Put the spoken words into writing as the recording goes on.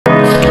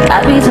I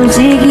be too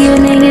sick, you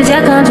niggas,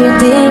 y'all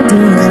contradict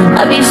me.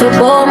 I be so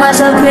bold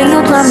myself, when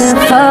you come and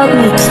fuck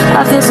me.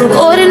 I feel so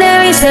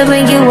ordinary, except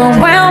when you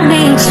around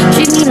me.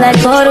 Treat me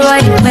like water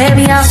while you wear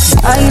me out.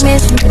 All you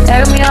miss me,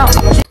 tear me out.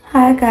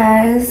 Hi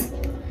guys,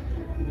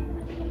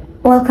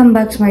 welcome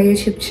back to my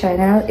YouTube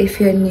channel.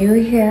 If you're new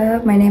here,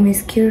 my name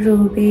is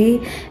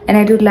Girlie and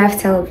I do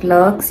lifestyle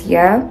vlogs.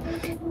 Yeah,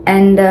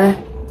 and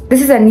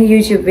this is a new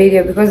YouTube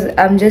video because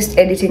I'm just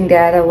editing the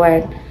other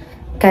one.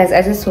 Guys,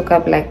 I just woke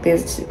up like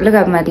this. Look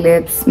at my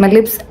lips.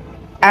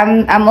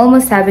 I'm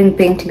almost having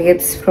pink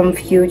lips from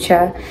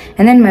Future,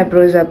 and then my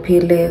brows are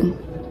peeling.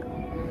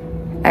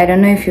 I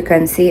don't know if you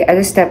can see. I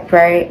just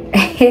applied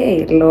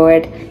hey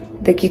Lord,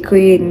 the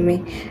Kikuyu in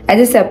me. I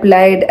just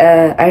applied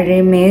a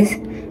remise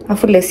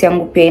afu lesi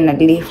yangu pia ina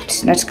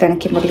lift. Nataka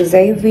nikimaliza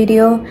hii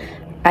video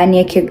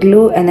anieke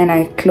glue and then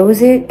I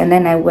close it and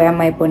then I wear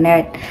my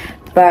bonnet.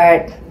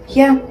 But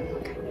yeah,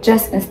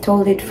 just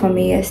installed it for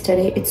me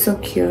yesterday. It's so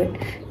cute.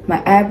 My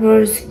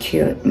eyebrows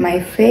cute, my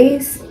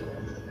face,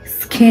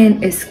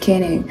 skin is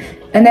skinning.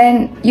 And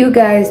then you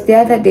guys, the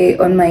other day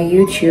on my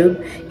YouTube,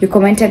 you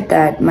commented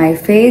that my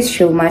face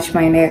should match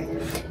my neck.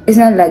 It's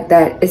not like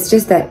that. It's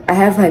just that I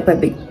have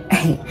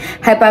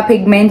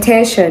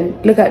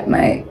hyperpigmentation. Look at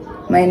my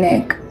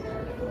neck.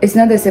 It's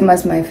not the same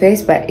as my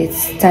face, but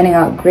it's turning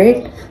out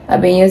great.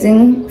 I've been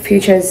using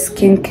Future's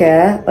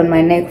skincare on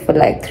my neck for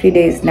like 3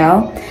 days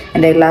now,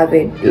 and I love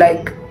it.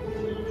 Like,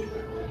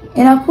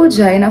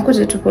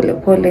 inakuja tu pole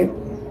pole.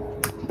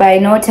 By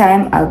no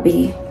time I'll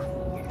be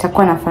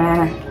takuwa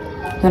nafanana.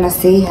 Gonna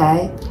say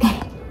hi.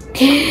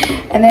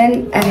 And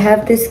then I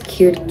have this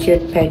cute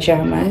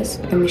pajamas.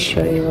 Let me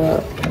show you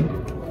all.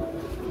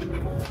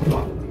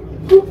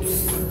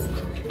 Oops.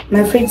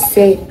 My friends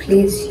say,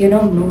 please, you're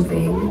not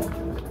moving.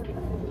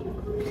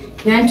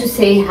 You want to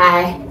say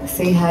hi?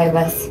 Say hi,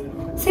 Bas.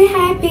 Say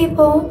hi,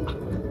 people.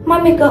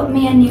 Mommy got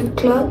me a new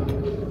cloth.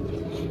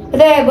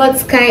 Then I bought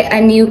Sky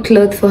a new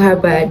cloth for her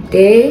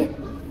birthday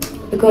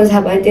because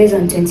her birthday is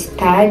on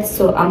 23rd,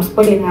 so I'm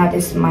spoiling her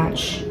this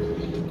much.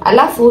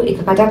 Alafu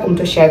ikakata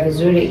kumtosha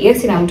vizuri.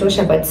 Yes,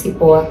 inamtosha but si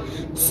poa.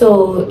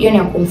 So hiyo ni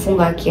ya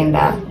kumfunga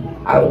akienda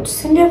out.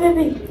 Sindio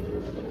baby?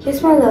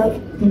 Yes my love.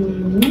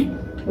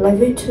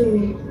 Love you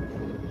too.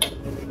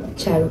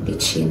 Charudi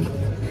chini.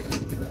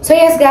 So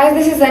yes guys,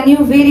 this is a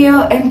new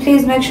video and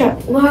please make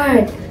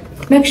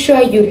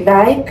sure you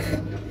like,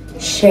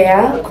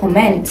 share,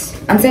 comment.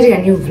 I'm starting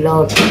a new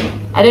vlog.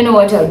 I don't know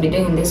what I'll be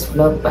doing in this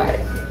vlog, but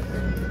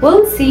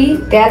we'll see.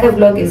 The other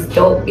vlog is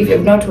dope. If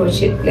you've not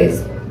watched it,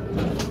 please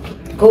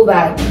go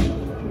back.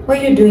 What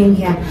are you doing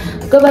here?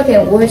 Go back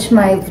and watch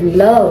my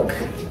vlog.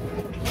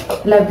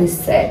 Love this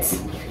set.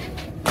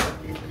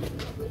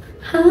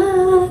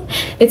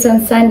 It's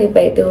on Sunday,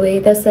 by the way.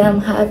 That's why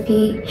I'm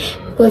happy,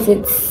 because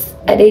it's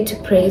a day to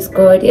praise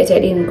God. Yet I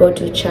didn't go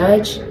to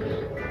church.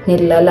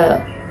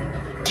 Nilala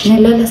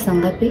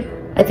sangapi?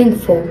 I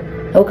think 4.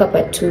 I woke up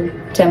at 2.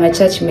 Time at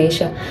church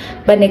measure.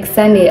 But next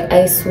Sunday,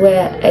 I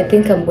swear, I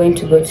think I'm going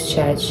to go to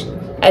church.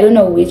 I don't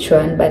know which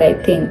one, but I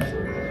think,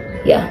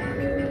 yeah.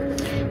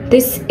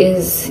 This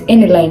is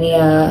in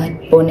line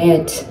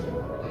bonnet.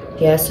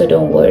 Yeah, so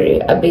don't worry.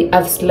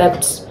 I've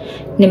slept.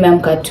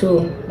 Nimeamka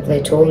too, as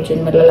I told you.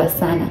 Nimelala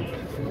sana.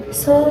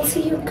 So I'll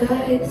see you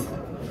guys.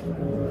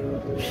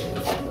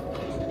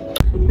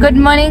 Good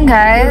morning,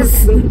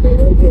 guys.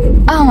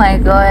 Oh my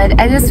god,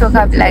 I just woke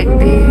up like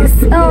this.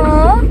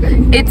 Oh,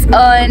 it's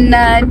on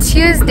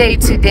Tuesday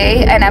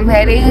today, and I'm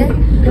heading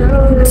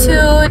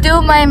to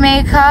do my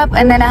makeup,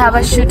 and then I have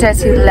a shoot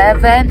at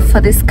 11 for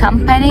this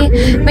company.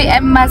 Me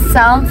and my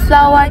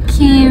sunflower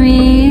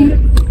kiwi.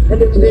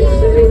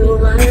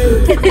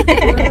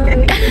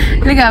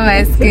 Look at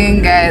my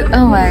skin, guys.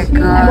 Oh my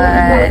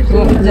god.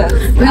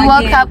 We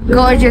woke up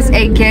gorgeous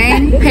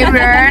again.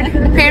 Period.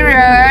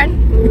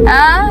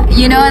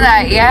 You know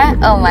that, yeah?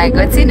 Oh my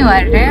god,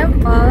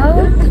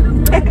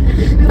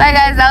 bye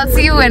guys, I'll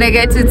see you when I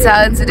get to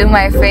town to do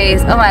my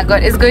face. Oh my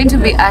god, it's going to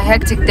be a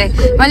hectic day.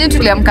 Imagine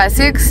tuliamka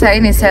 6,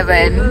 saini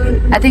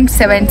 7. I think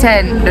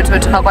 7:10 ndo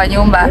tumetoka kwa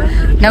nyumba.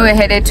 Now we're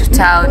headed to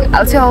town.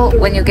 I'll tell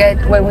when we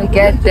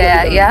get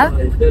there, yeah?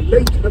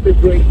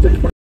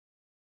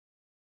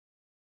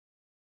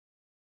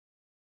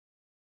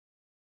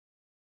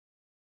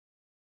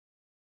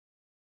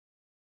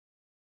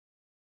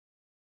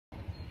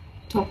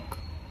 Talk.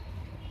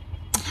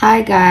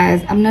 Hi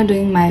guys, I'm not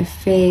doing my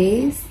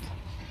face.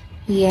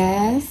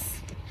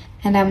 Yes,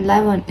 and I'm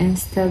live on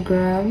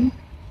Instagram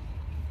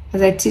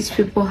as I teach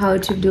people how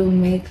to do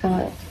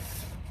makeup.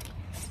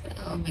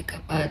 Oh,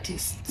 makeup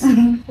artists.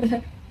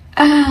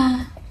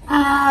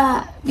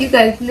 You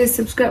guys, please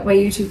subscribe my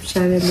YouTube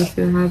channel if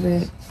you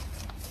haven't.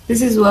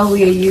 This is what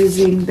we are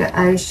using, the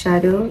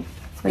eyeshadow.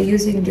 We're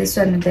using this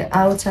one in the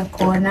outer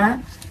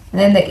corner,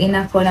 and then the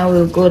inner corner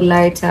will go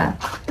lighter.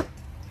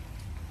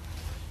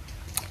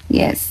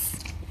 Yes.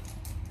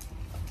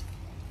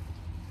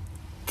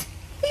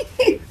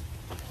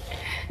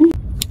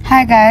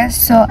 Hi guys,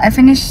 so I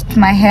finished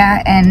my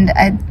hair and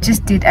I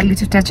just did a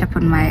little touch up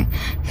on my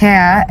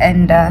hair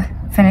and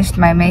finished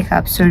my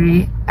makeup.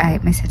 Sorry, I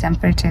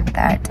misinterpreted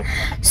that.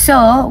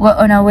 So we're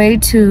on our way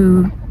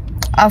to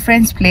our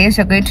friend's place.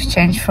 We're going to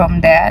change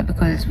from there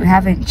because we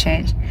haven't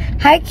changed.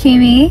 Hi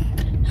Kimi.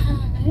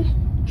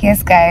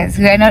 Yes guys,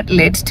 we are not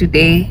late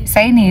today.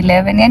 Sign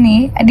 11.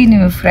 Yani, I didn't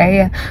even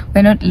fry.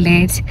 We're not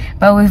late,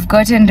 but we've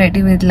gotten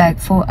ready with like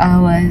 4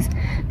 hours.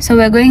 So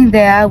we're going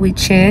there, we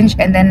change,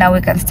 and then now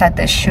we can start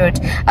the shoot.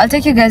 I'll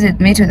take you guys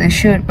with me to the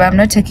shoot, but I'm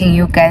not taking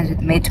you guys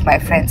with me to my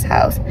friend's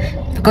house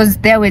because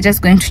there we're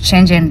just going to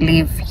change and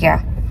leave.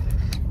 Yeah.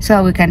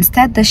 So we can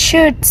start the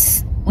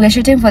shoots. We're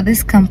shooting for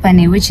this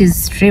company which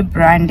is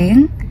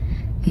rebranding.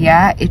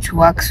 Yeah, it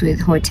works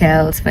with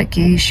hotels,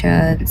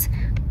 vacations,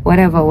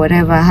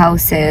 whatever,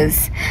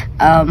 houses,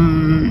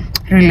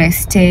 real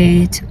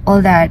estate,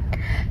 all that.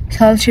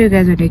 So I'll show you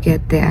guys when we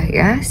get there.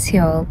 Yeah, see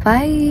y'all,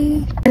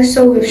 bye.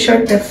 So we've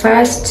shot the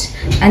first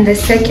and the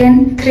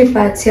second 3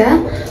 parts. Yeah,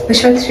 we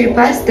shot 3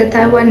 parts. The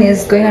third one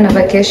is going on a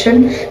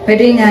vacation. We're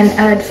doing an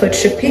ad for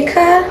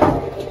Tripika.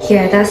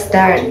 Yeah, that's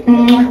that.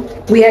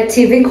 We are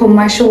TV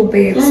commercial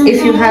babes.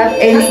 If you have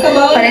any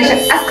financial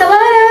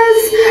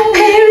Askabanas,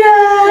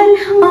 Payron,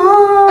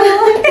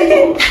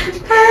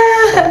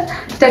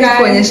 that's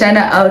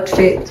kuonyeshana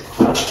outfit.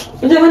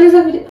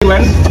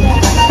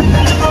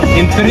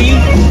 In 3,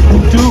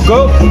 2,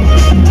 go.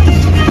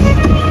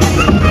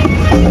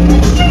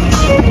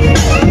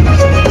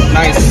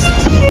 Nice.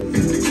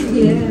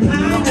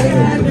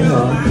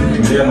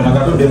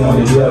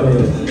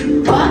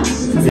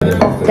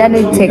 That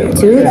didn't take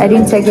 2. I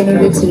didn't take any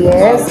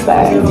BTS,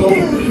 but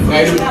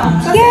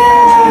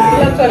yeah.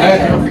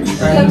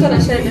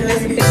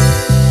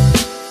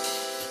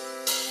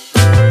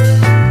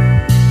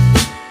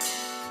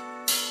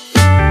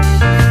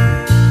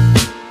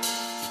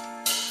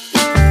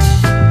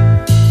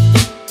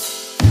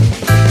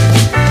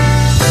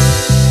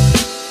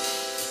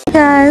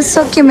 Guys,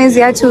 so Kim is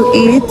here to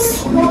eat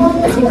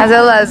as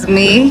well as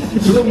me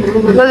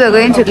because we're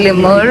going to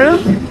Limuru,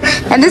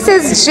 and this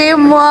is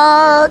Gym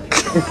Walk.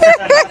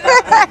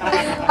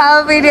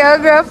 Our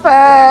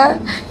videographer.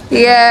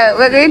 Yeah,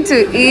 we're going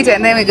to eat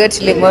and then we go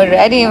to Limuru.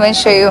 I didn't even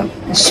show you.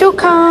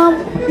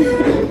 Shukam.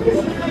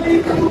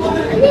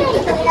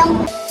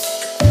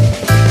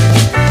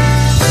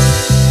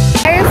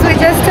 Guys, we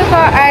just took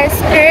our ice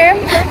cream.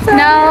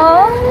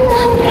 Now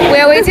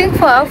we're waiting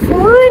for our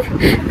food.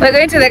 We're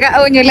going to the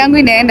onyo langu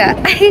inaenda.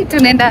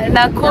 Tunaenda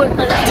Nakuru.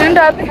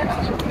 Tunaenda wapi?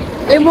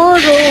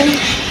 Limuru.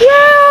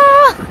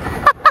 Yeah.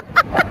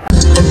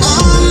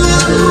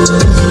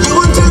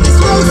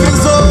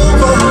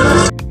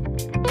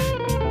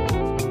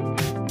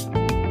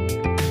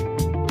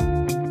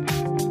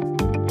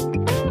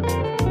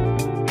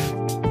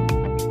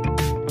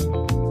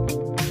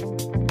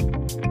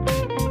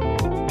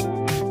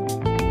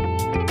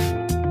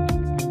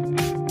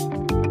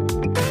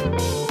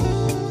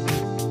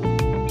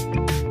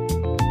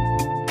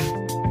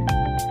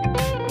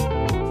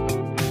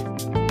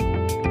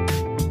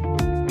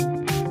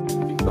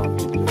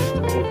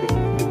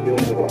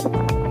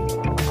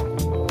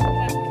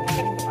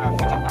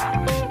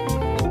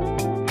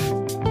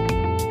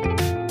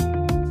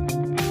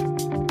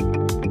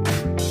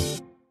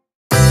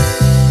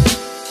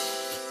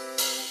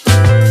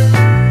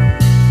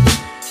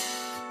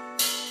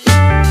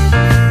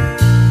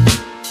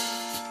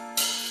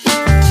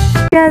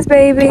 Yes,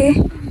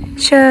 baby.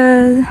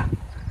 Cheers.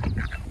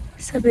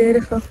 So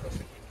beautiful.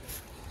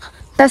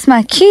 That's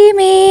my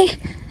Kimi.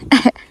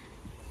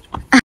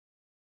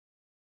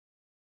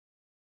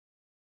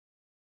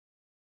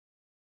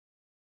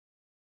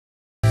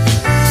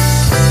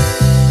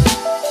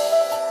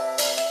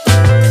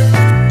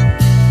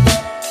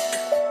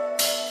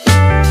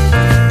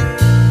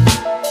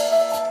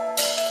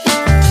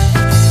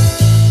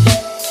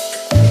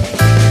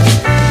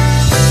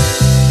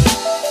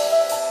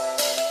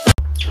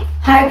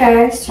 Hi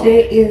guys,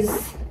 today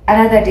is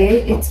another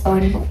day. It's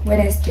on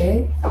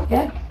Wednesday.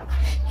 Yeah,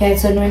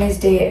 it's on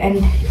Wednesday and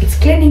it's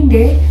cleaning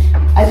day.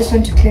 I just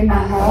want to clean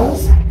my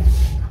house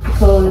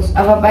because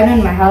I've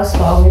abandoned my house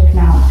for a week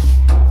now.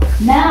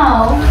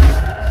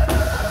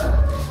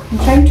 I'm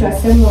trying to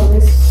assemble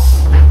this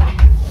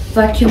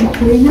vacuum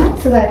cleaner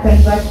so that I can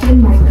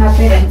vacuum my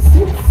carpet and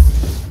seats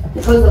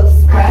because of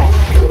scratch.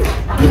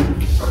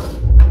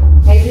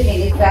 Maybe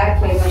need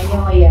exactly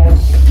my new year.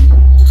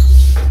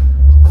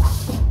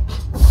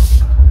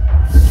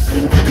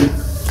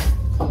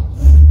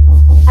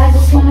 I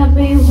just wanna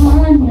be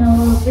one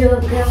of your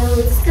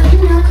girls.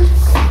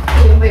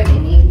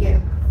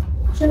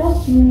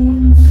 Trust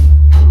me.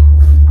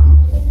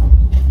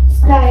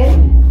 Sky.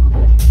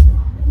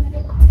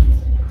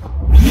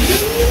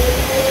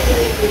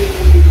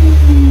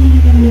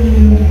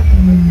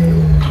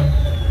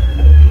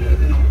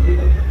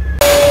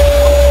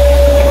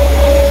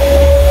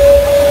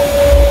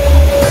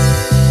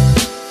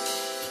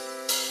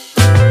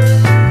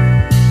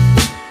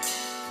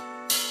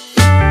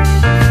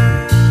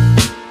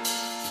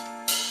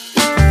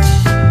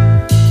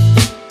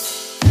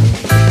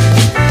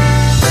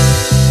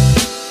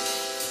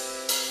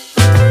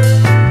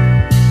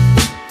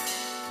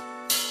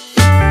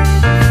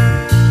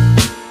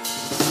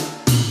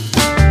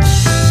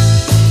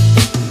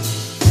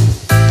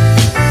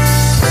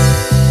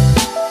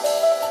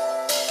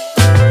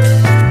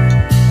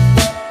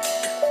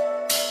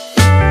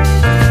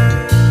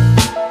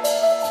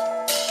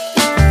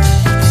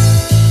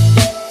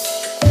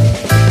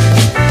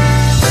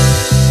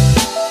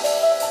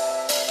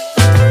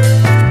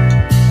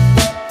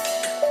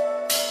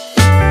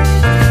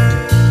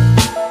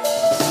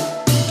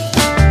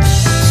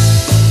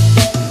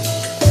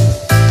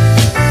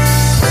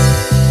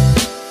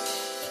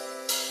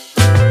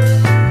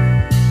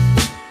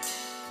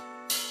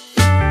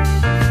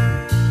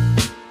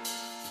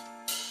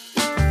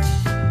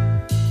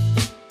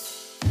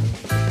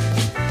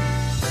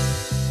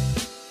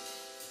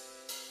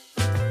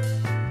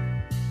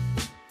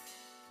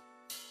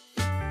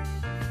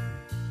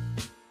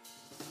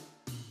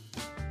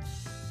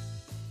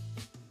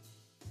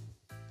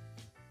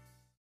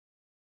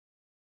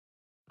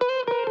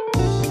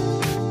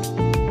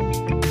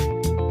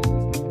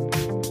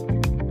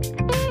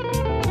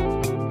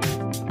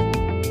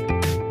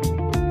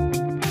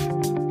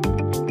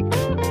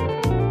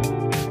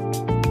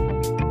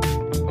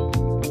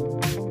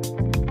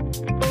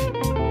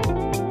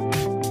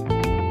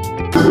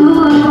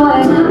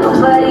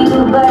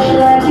 Nobody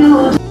like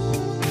you.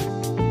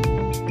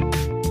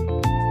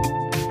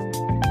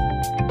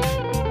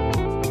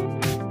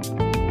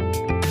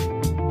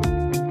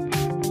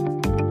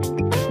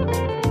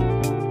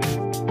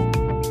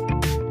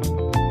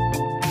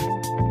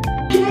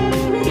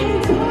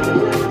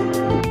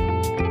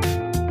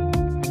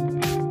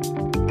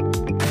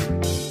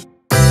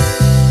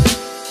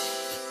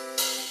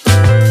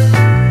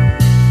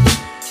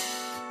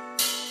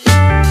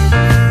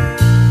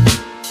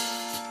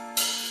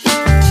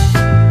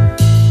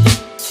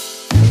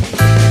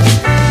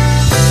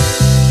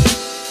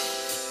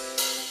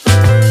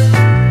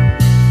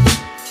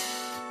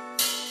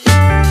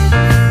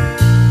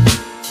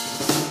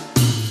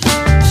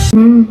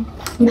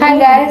 Hi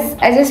guys,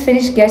 I just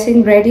finished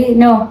getting ready.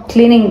 No,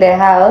 cleaning the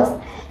house.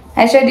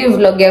 I showed you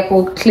vlog ya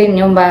ku clean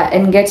nyumba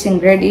and getting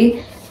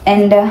ready,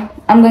 and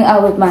I'm going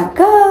out with my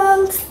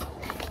girls.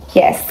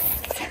 Yes.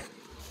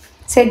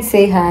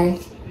 Say hi.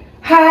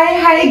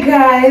 Hi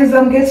guys,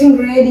 I'm getting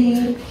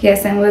ready.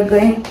 Yes, and we're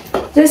going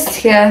just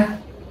here.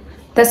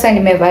 That's why I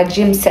made a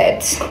gym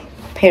set.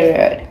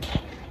 Period.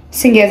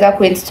 Singers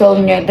up install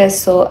nywele,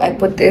 so I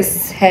put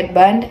this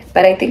headband,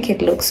 but I think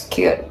it looks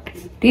cute.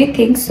 Do you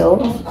think so?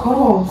 Of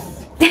course.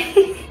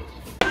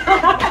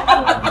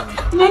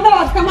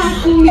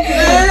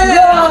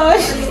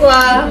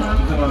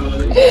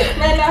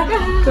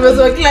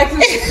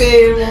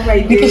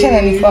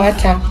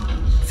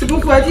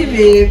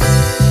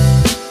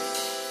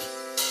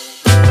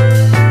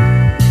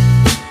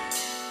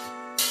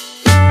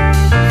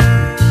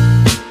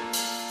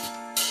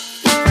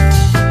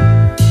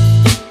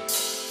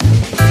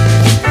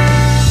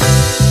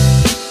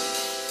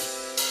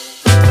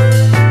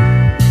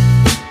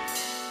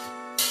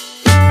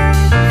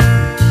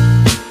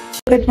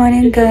 Good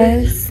morning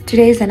guys,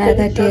 today is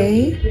another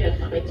day,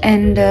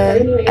 and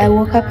I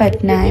woke up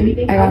at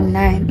 9, around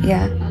 9,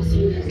 yeah.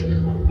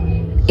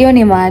 Hiyo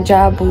ni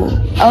maajabu.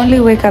 I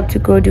only wake up to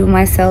go do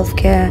my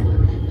self-care.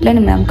 Leo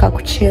nimeamka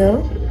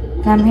kuchill.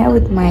 I'm here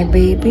with my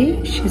baby,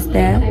 she's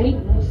there.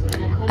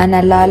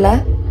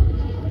 Analala.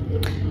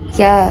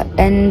 Yeah,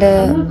 and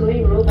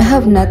I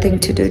have nothing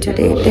to do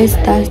today. It's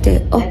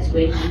Thursday. Oh,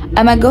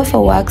 I might go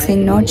for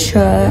waxing, not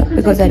sure,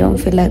 because I don't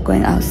feel like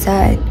going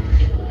outside.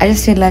 I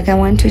just feel like I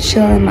want to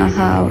chill in my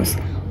house,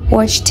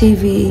 watch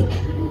TV.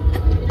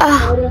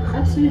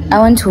 I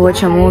want to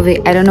watch a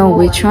movie. I don't know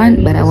which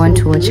one, but I want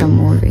to watch a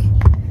movie.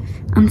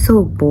 I'm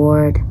so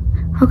bored.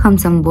 How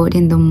comes I'm bored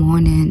in the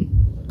morning?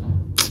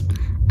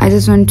 I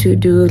just want to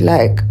do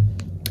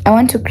I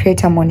want to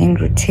create a morning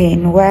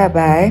routine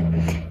whereby,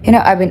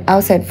 I've been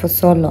outside for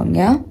so long,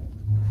 yeah?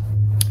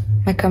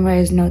 My camera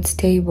is not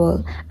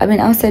stable. I've been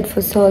outside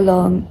for so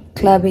long,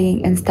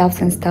 clubbing and stuff.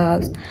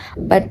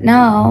 But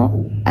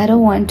now, I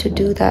don't want to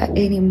do that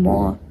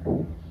anymore.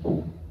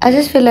 I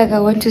just feel like I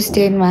want to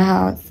stay in my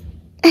house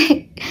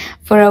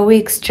for a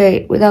week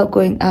straight without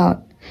going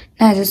out.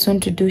 Now I just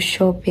want to do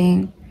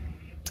shopping.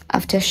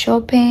 After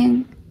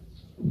shopping,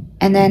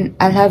 and then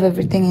I'll have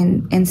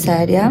everything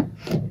inside, yeah?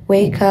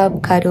 Wake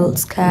up, cuddle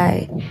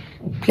Sky,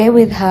 play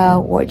with her,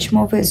 watch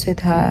movies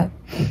with her,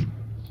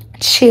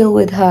 chill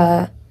with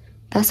her.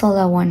 That's all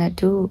I want to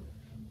do.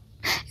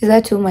 Is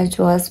that too much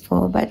to ask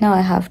for? But now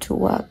I have to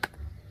work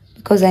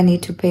because I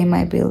need to pay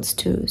my bills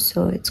too.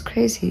 So it's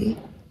crazy.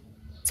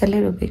 It's a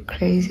little bit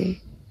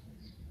crazy.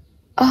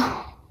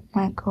 Oh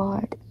my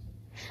God.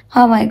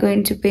 How am I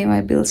going to pay my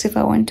bills if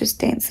I want to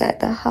stay inside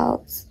the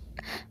house?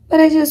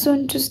 But I just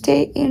want to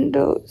stay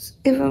indoors,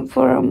 even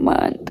for a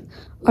month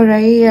or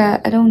a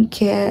year. I don't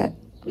care.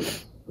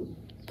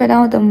 But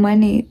now the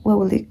money, where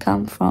will it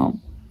come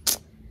from?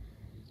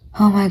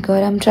 Oh my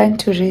God, I'm trying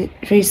to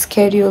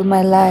reschedule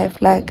my life.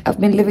 I've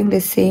been living the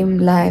same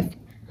life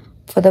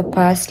for the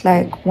past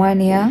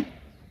 1 year.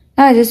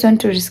 Now I just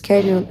want to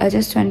reschedule. I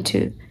just want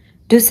to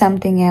do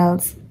something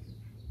else.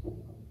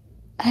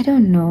 I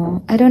don't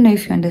know. I don't know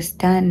if you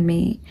understand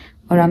me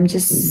or I'm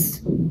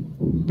just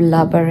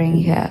blubbering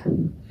here.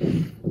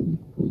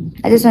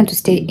 I just want to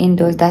stay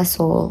indoors. That's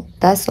all.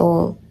 That's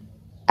all.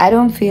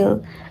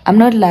 I'm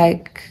not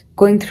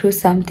going through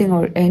something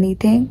or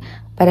anything,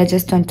 but I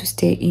just want to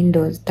stay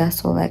indoors.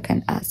 That's all I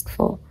can ask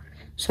for.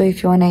 So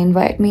if you want to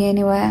invite me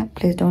anywhere,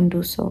 please don't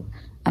do so.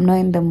 I'm not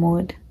in the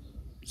mood.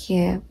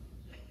 Yeah.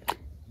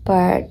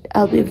 But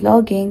I'll be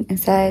vlogging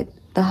inside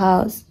the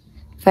house.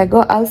 If I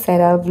go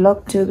outside, I'll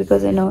vlog too,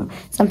 because I know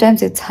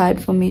sometimes it's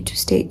hard for me to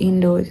stay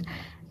indoors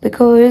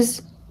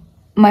because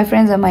my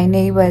friends are my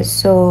neighbors.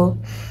 So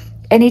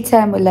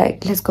anytime we're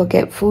let's go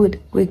get food,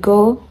 we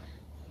go.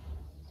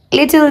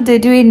 Little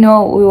did we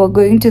know we were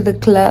going to the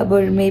club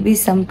or maybe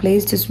some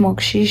place to smoke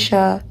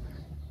shisha.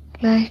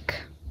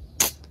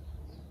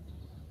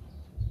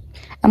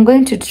 I'm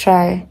going to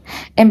try.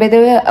 And by the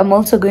way, I'm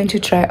also going to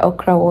try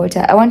okra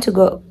water. I want to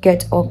go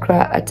get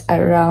okra at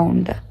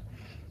around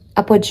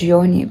Apo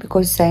jioni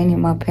because saini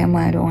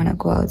mapema. I don't want to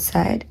go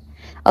outside.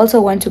 I also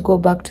want to go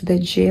back to the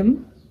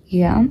gym.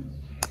 Yeah.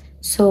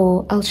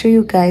 So I'll show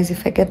you guys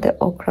if I get the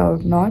okra or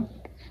not.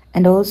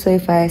 And also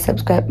if I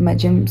subscribe my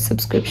gym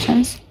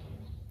subscriptions.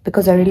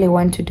 because I really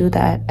want to do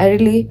that. I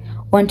really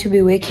want to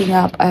be waking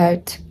up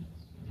at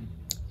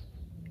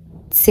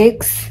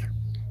 6.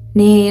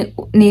 Ni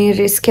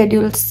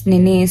reschedules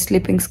nini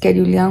sleeping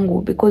schedule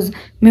yangu, because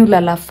mi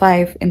ulala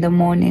 5 in the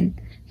morning.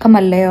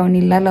 Kama leo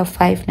nilala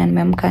 5 na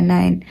nimeamka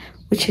 9,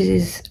 which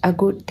is a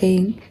good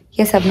thing.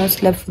 Yes, I've not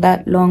slept for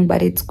that long,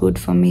 but it's good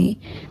for me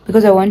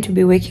because I want to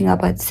be waking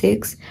up at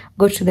 6,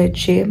 go to the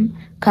gym,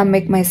 come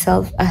make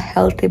myself a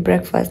healthy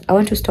breakfast. I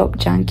want to stop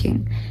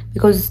junking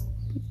because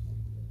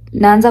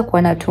naanza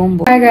kuwa na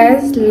tumbo. Hi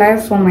guys,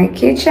 live from my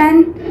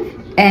kitchen,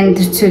 and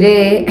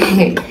today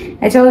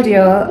I told you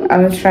I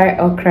will try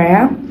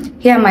okra.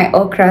 Here are my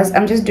okras.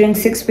 I'm just doing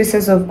 6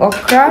 pieces of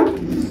okra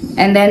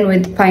and then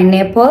with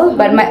pineapple,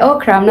 but my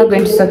okra I'm not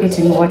going to soak it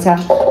in water.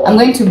 I'm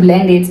going to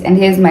blend it, and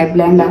here's my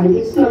blender.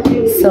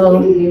 So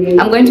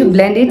I'm going to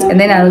blend it and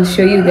then I'll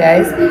show you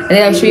guys, and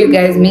then I'll show you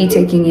guys me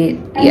taking it.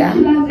 Yeah.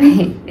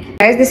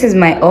 Guys, this is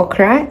my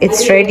okra.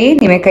 It's ready.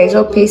 Nimeka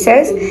hizo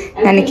pieces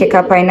na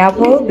nikeka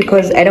pineapple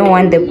because I don't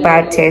want the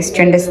bad taste,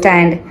 you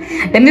understand?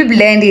 Let me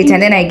blend it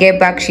and then I get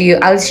back to you.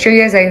 I'll show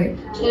you as I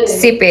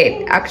sip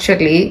it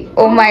actually.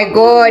 Oh my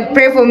god,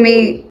 pray for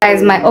me.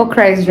 Guys, my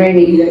okra is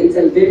ready. I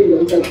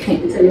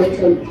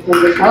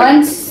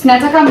want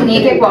nataka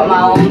mnieke kwa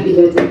maombi.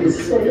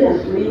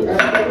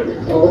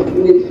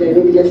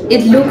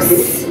 It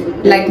looks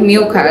like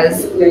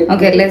mucus.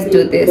 Okay, let's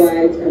do this.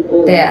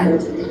 There.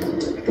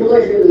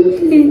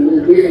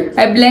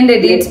 I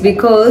blended it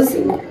because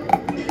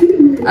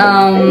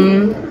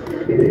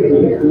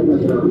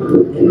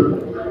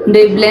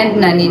they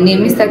blend na nini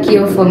Mr.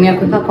 Kio for me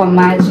kuweka kwa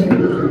maji.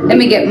 Let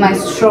me get my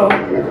straw.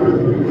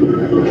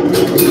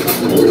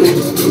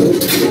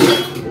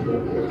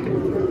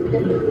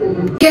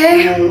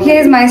 Okay,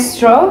 here's my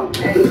straw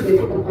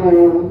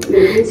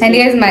and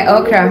here's my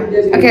okra.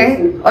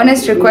 Okay,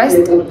 honest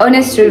request,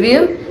 honest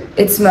review,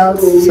 it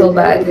smells so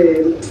bad,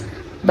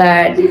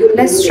 but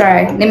let's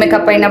try.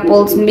 Nimeka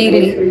pineapples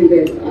mbili,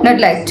 not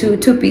like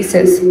two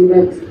pieces.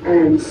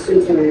 I'm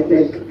so tired,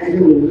 like I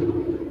don't know.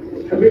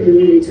 I'm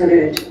really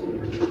tired.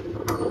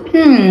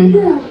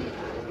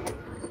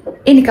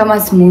 Ini kama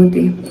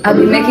smoothie. I'll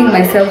be making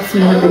myself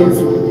smoothies.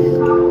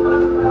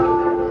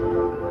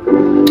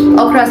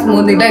 Okra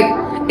smoothie,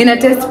 like ina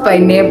taste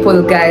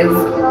pineapple, guys.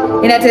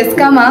 Ina taste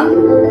kama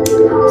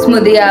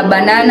smoothie ya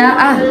banana,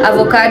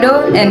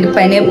 avocado and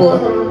pineapple.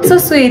 So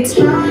sweet.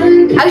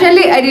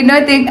 Actually, I did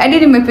not think, I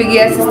didn't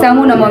mepigia sister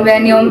yangu na mwambia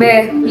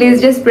niombe,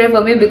 please just pray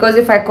for me because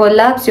if I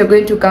collapse, you're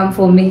going to come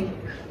for me.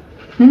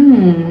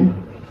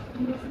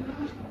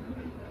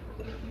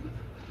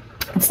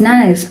 It's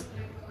nice.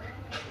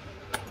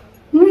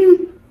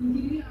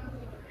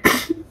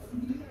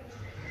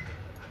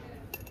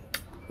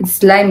 It's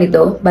slimy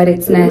though, but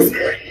it's nice.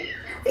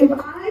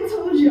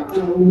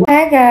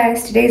 Hi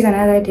guys, today is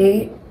another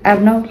day.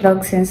 I've not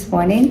vlogged since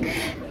morning,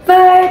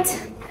 but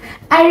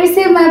I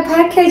received my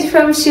package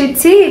from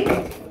Shoutique.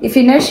 If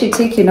you know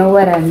Shoutique, you know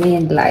what I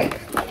mean. Like,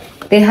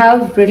 they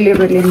have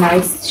really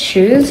nice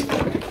shoes,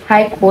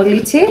 high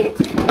quality.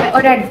 I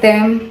ordered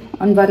them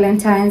on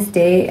Valentine's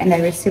Day and I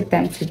received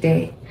them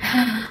today.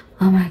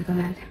 Oh my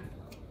god,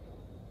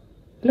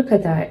 look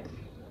at that.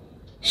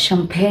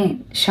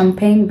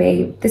 Champagne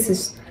babe.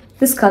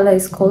 This color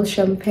is called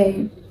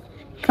champagne.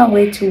 Can't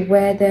wait to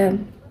wear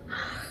them.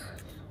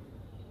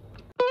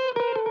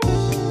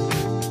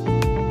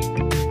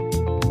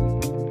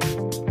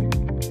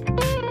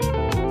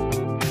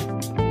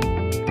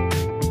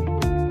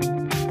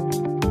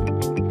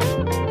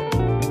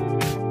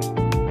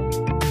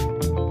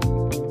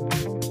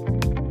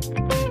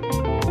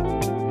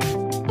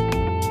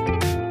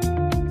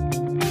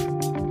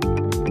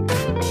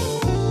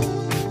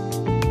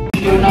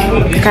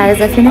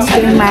 Guys, I finished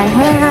doing my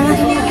hair.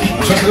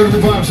 Just look at the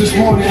vibes this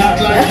morning,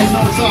 act like you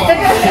know it's up.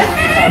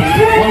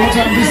 One more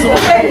time, this song.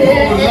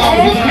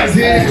 Loud lies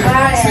here.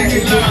 Sing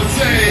it loud,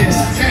 say.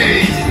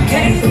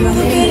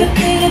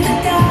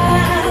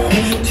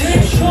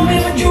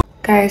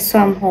 Guys, so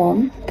I'm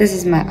home. This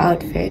is my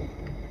outfit.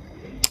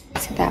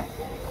 See that?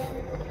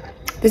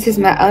 This is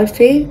my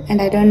outfit, and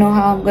I don't know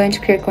how I'm going to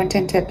create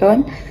content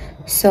alone.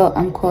 So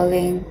I'm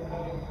calling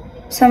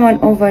someone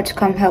over to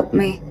come help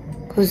me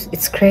because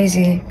it's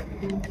crazy.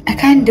 I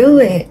can't do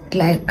it.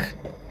 Like,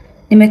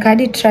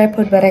 nimekadi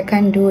tripod, but I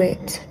can't do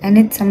it. I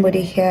need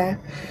somebody here.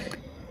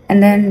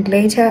 And then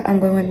later I'm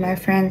going with my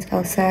friends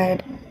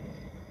outside.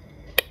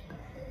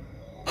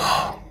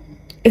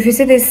 If you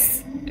see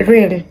this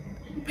reel,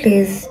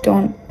 please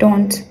don't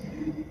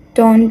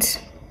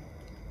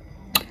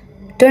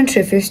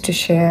refuse to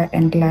share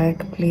and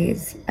like,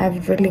 please.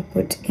 I've really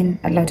put in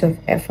a lot of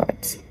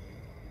effort.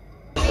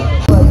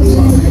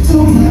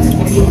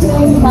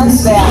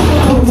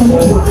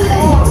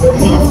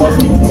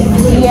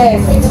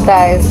 Yes,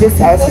 guys, this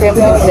ice cream is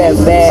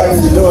the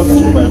best.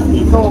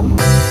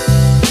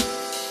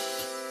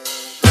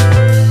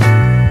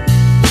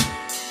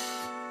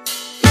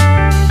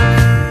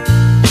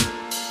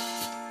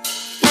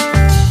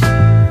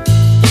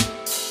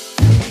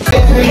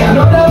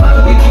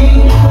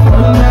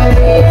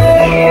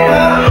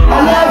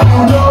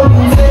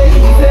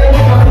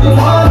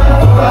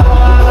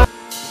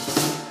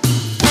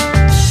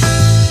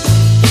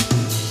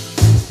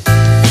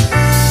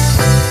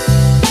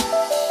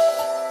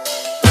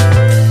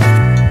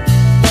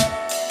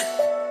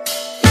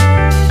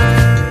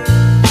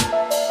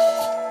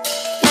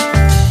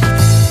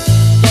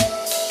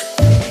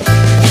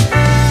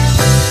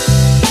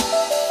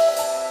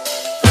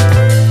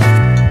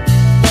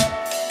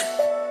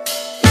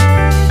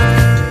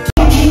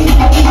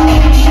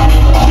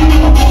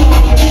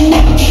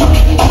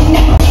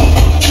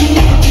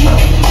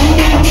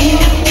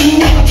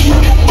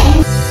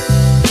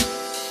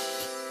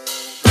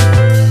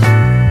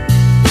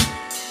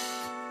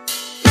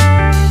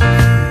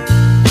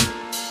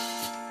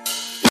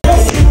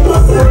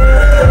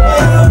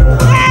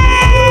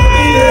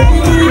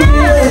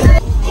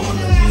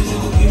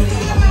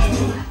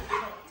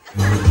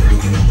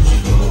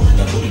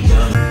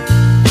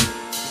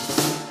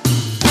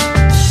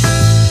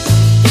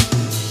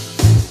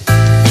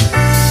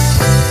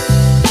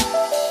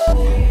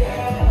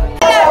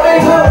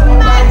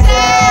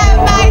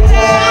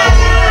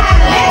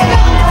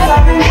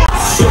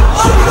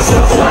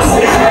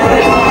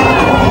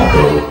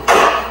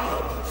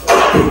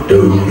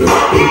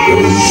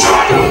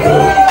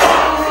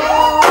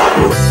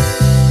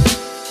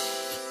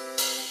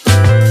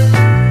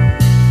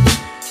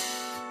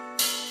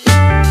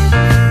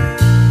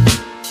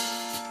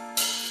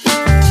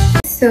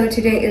 So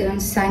today is on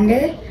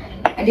Sunday.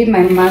 I did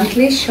my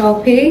monthly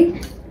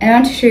shopping and I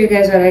want to show you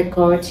guys what I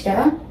got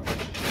here.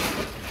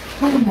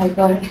 Oh my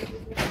god,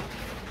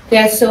 they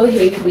are so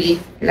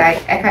heavy,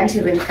 like I can't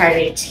even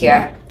carry it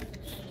here.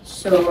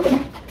 So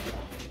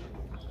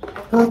I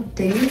got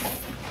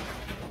this.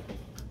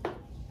 I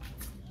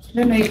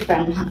don't know if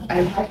I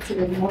have to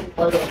remove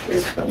all of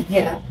this from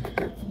here,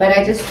 but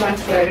I just want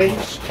to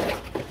arrange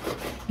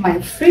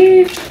my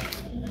fridge.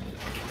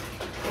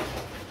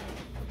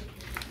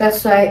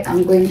 That's why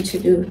I'm going to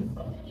do.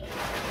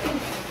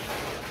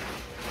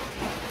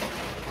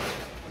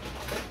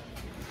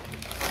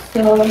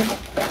 So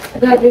I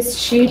got these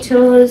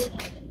Cheetos,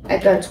 I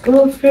got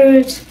Go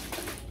Fruit,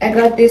 I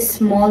got these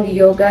small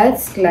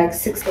yogurts, like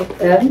 6 of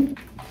them.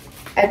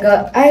 I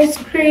got ice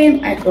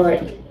cream, I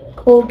got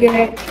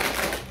Colgate,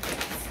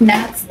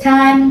 snacks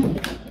time.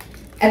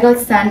 I got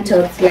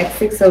Santos, like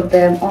 6 of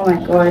them. Oh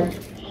my god.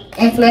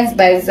 Influenced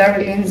by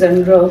Zarlins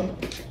and Raw.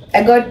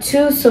 I got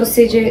 2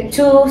 sausages,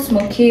 2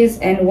 smokies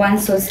and 1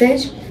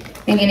 sausage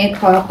in a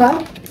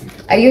copper.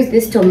 I used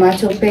this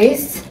tomato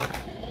paste.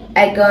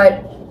 I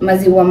got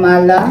maziwa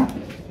mala.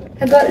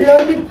 I got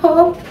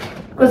lollipop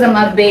because I'm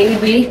a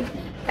baby.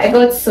 I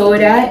got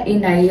soda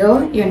in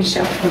ayo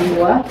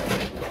yonishafungwa.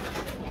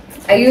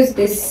 I used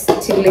this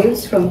tea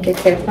leaves from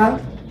Ketepa.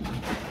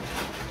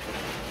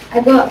 I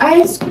got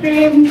ice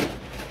cream,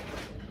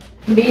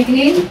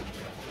 Lily.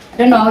 I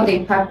don't know how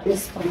they packed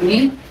this for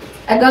me.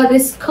 I got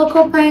this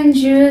cocoa pine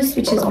juice,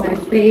 which is my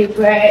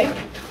favorite.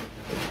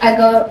 I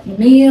got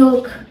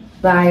milk,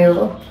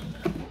 bio.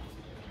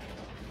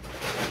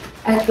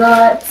 I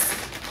got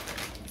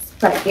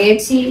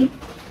spaghetti,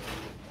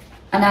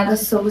 another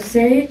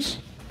sausage.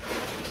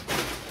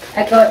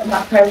 I got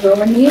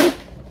macaroni,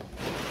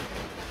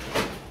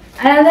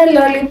 another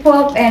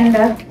lollipop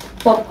and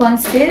popcorn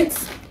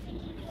sticks.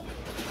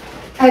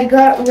 I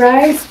got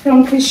rice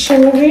from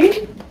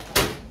Kishori.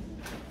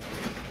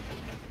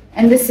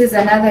 And this is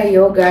another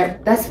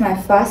yogurt. That's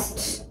my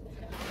first,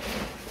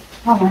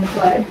 oh my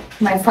god,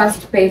 my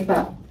first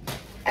paper.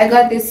 I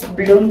got this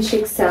Bloom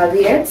Chick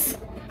serviettes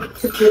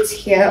to put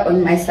here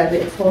on my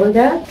serviette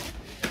holder.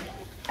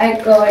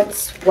 I got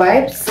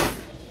wipes,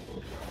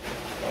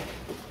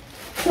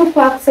 2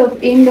 packs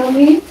of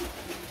Indomie.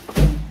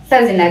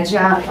 Says in a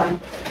jar.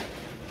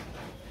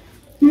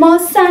 More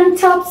sun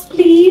tops,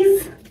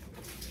 please.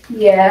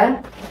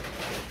 Yeah.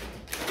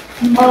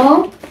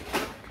 More.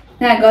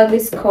 Then I got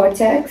this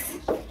Cortex.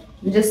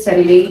 I'm just a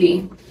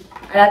lady.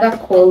 Another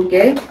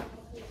Colgate.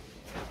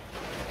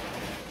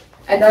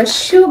 I got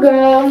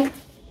sugar.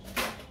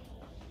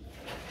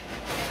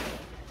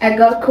 I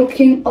got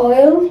cooking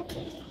oil.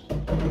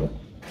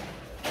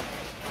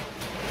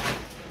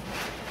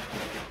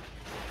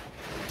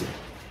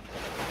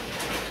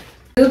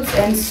 Soups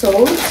and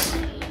salt.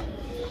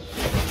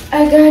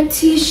 I got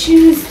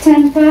tissues,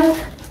 10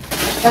 pack.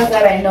 That's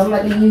what I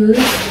normally use.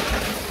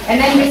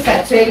 And then these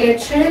are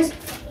toiletries.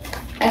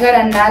 I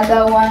got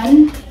another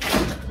one.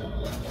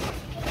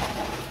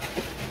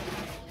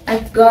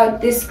 I've got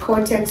this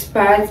Cortex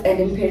pads and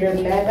Imperial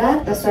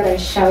leather. That's what I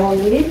shower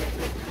with.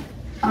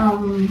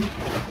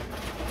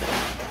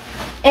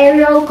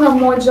 Ariel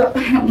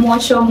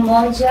Mojo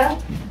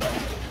Moja.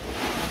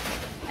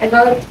 I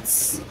got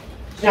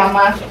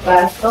Jamak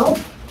Basil.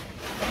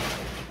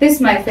 This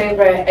is my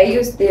favorite. I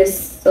use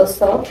this, so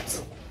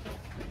soft.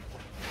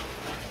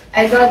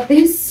 I got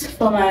this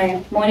for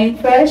my morning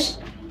fresh,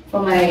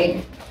 for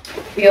my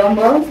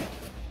Biombo.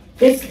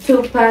 This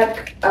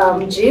 2-pack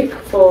jig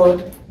for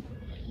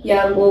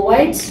Yango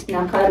White,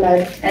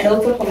 Nakala, and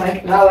also for my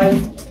flowers.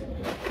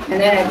 And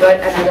then I got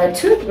another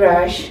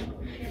toothbrush,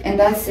 and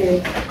that's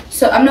it.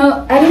 So I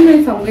don't know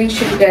if I'm going to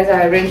show you guys how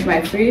I arrange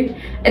my fridge.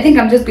 I think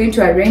I'm just going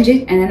to arrange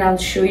it and then I'll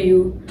show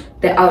you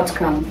the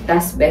outcome.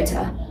 That's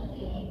better.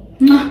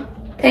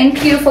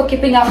 Thank you for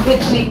keeping up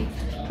with me.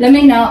 Let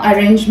me now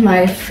arrange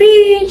my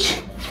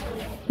fridge.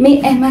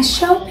 Me and my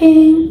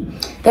shopping.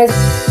 Guys.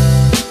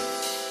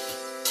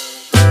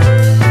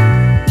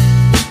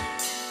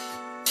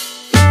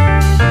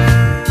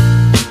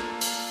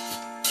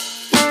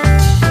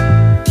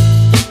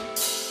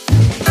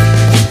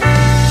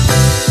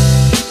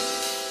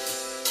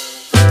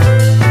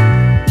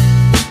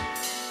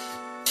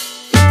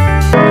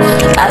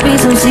 I be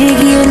so sick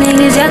of you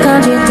niggas, y'all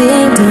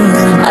contradict me.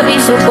 I be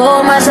so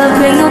bold myself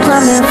when you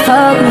come and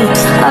fuck me.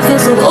 I feel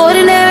so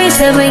ordinary,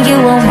 except when you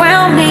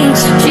around me.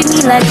 Treat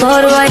me like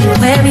butter while you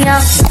wear me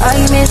out.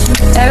 Arguments,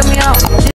 tear me out.